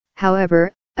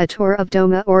However, a tour of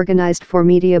Douma organized for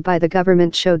media by the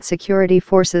government showed security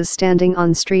forces standing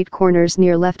on street corners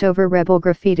near leftover rebel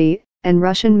graffiti, and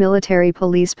Russian military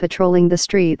police patrolling the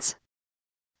streets.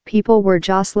 People were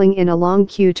jostling in a long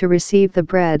queue to receive the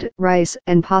bread, rice,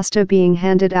 and pasta being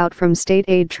handed out from state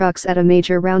aid trucks at a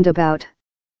major roundabout.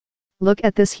 "Look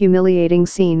at this humiliating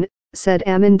scene," said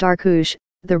Amin Darkush,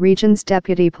 the region's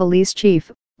deputy police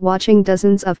chief, watching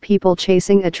dozens of people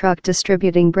chasing a truck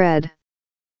distributing bread.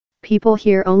 "People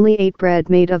here only ate bread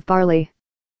made of barley."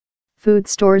 Food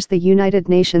stores. The United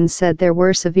Nations said there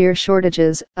were severe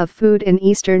shortages of food in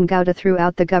eastern Ghouta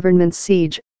throughout the government's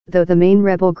siege, though the main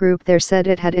rebel group there said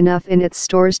it had enough in its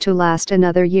stores to last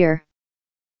another year.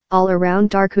 All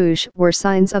around Darkush were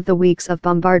signs of the weeks of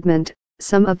bombardment,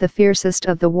 some of the fiercest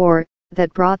of the war,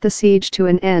 that brought the siege to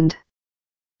an end.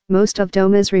 Most of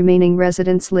Douma's remaining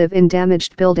residents live in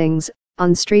damaged buildings,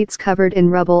 on streets covered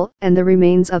in rubble and the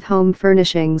remains of home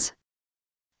furnishings.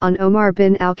 On Omar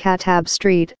bin al-Khattab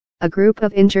Street, a group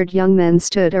of injured young men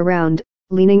stood around,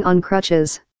 leaning on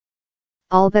crutches.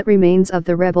 "All that remains of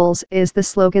the rebels" is the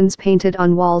slogans painted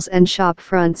on walls and shop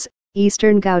fronts.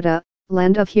 Eastern Ghouta,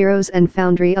 land of heroes and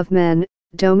foundry of men,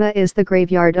 Douma is the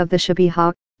graveyard of the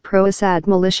Shabiha, pro-Assad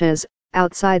militias.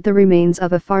 Outside the remains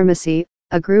of a pharmacy,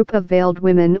 a group of veiled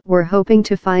women were hoping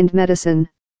to find medicine.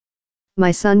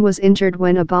 "My son was injured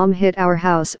when a bomb hit our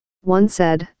house," one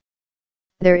said.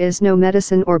 "There is no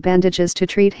medicine or bandages to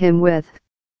treat him with.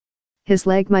 His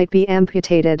leg might be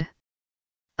amputated."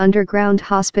 Underground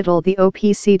hospital. The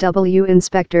OPCW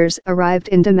inspectors arrived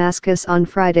in Damascus on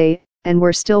Friday, and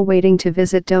were still waiting to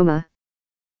visit Douma.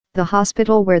 The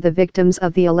hospital where the victims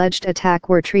of the alleged attack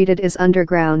were treated is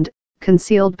underground,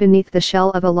 concealed beneath the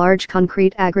shell of a large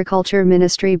concrete agriculture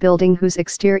ministry building whose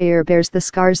exterior bears the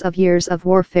scars of years of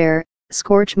warfare,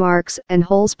 scorch marks and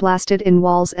holes blasted in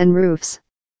walls and roofs.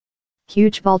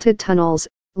 Huge vaulted tunnels,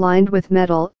 lined with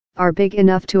metal, are big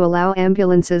enough to allow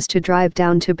ambulances to drive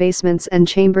down to basements and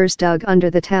chambers dug under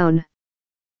the town.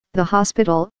 The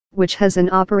hospital, which has an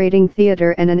operating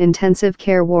theater and an intensive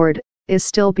care ward, is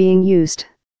still being used.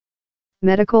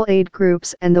 Medical aid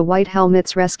groups and the White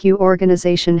Helmets Rescue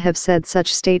Organization have said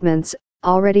such statements,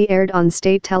 already aired on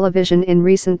state television in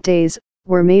recent days,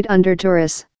 were made under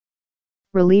duress.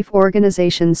 Relief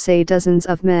organizations say dozens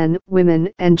of men, women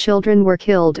and children were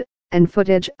killed, and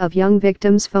footage of young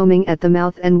victims foaming at the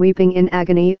mouth and weeping in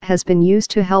agony has been used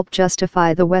to help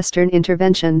justify the Western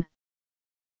intervention.